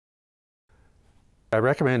I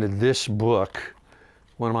recommended this book,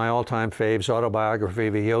 one of my all-time faves, Autobiography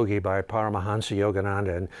of a Yogi by Paramahansa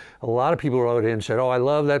Yogananda. And a lot of people wrote in and said, oh, I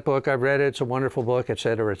love that book, I've read it, it's a wonderful book,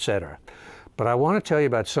 etc., etc. But I want to tell you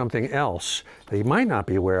about something else that you might not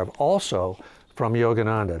be aware of, also from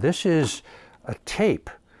Yogananda. This is a tape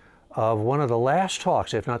of one of the last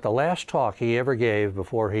talks, if not the last talk he ever gave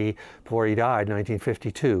before he died in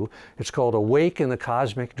 1952. It's called Awake in the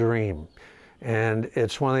Cosmic Dream. And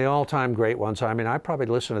it's one of the all-time great ones. I mean, I probably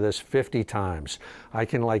listened to this 50 times. I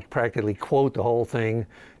can practically quote the whole thing,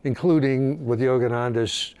 including with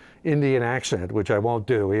Yogananda's Indian accent, which I won't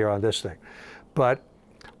do here on this thing. But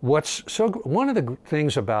one of the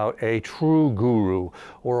things about a true guru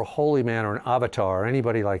or a holy man or an avatar or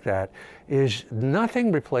anybody like that is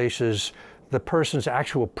nothing replaces the person's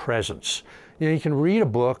actual presence. You know, you can read a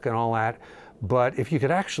book and all that, but if you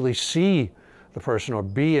could actually see the person or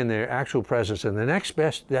be in their actual presence, and the next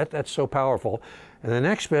best, that's so powerful, and the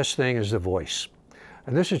next best thing is the voice.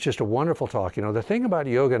 And this is just a wonderful talk. You know, the thing about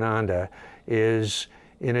Yogananda is,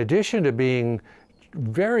 in addition to being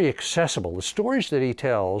very accessible, the stories that he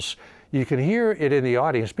tells, you can hear it in the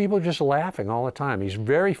audience, people are just laughing all the time. He's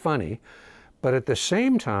very funny, but at the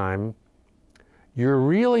same time, you're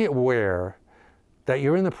really aware that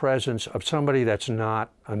you're in the presence of somebody that's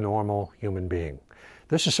not a normal human being.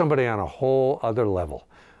 This is somebody on a whole other level,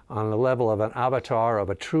 on the level of an avatar of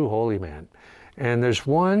a true holy man. And there's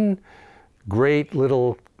one great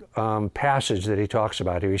little passage that he talks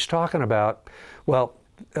about here. He's talking about, well,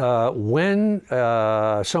 when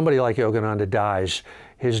somebody like Yogananda dies,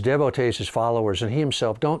 his devotees, his followers, and he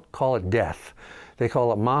himself don't call it death. They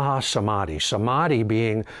call it Maha Samadhi. Samadhi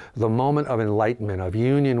being the moment of enlightenment, of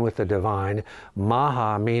union with the divine.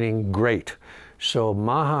 Maha meaning great. So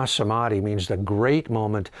Maha Samadhi means the great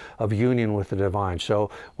moment of union with the divine. So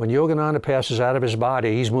when Yogananda passes out of his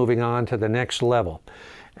body, he's moving on to the next level.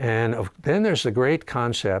 And then there's the great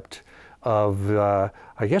concept of, I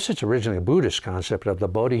guess it's originally a Buddhist concept, of the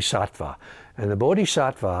Bodhisattva. And the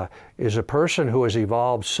Bodhisattva is a person who has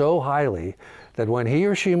evolved so highly that when he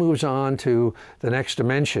or she moves on to the next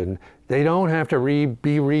dimension, they don't have to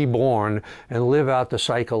be reborn and live out the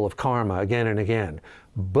cycle of karma again and again.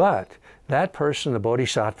 But that person, the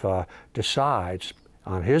Bodhisattva, decides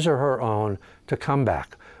on his or her own to come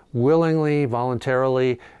back willingly,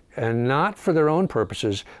 voluntarily, and not for their own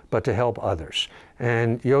purposes, but to help others.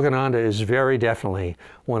 And Yogananda is very definitely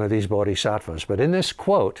one of these bodhisattvas. But in this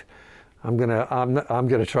quote, I'm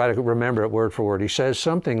gonna try to remember it word for word. He says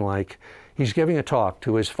something like, he's giving a talk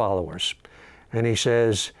to his followers, and he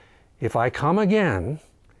says, if I come again,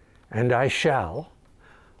 and I shall,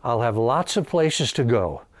 I'll have lots of places to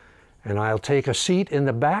go, and I'll take a seat in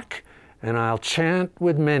the back, and I'll chant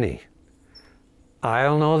with many.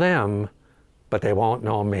 I'll know them, but they won't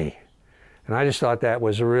know me. And I just thought that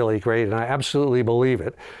was really great, and I absolutely believe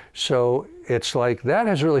it. So it's like, that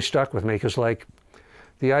has really stuck with me, because like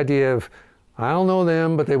the idea of, I'll know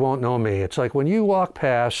them, but they won't know me. It's like when you walk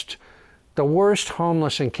past the worst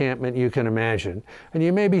homeless encampment you can imagine, and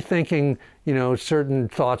you may be thinking, you know, certain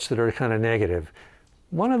thoughts that are kind of negative.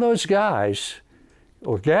 One of those guys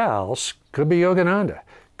or gals could be Yogananda,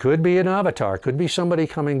 could be an avatar, could be somebody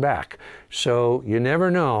coming back. So you never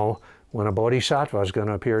know when a bodhisattva is going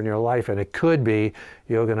to appear in your life, and it could be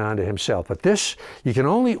Yogananda himself. But this, you can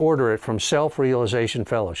only order it from Self-Realization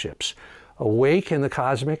Fellowships. Awake in the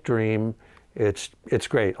Cosmic Dream. It's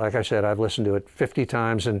great. Like I said, I've listened to it 50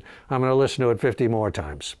 times, and I'm going to listen to it 50 more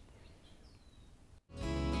times.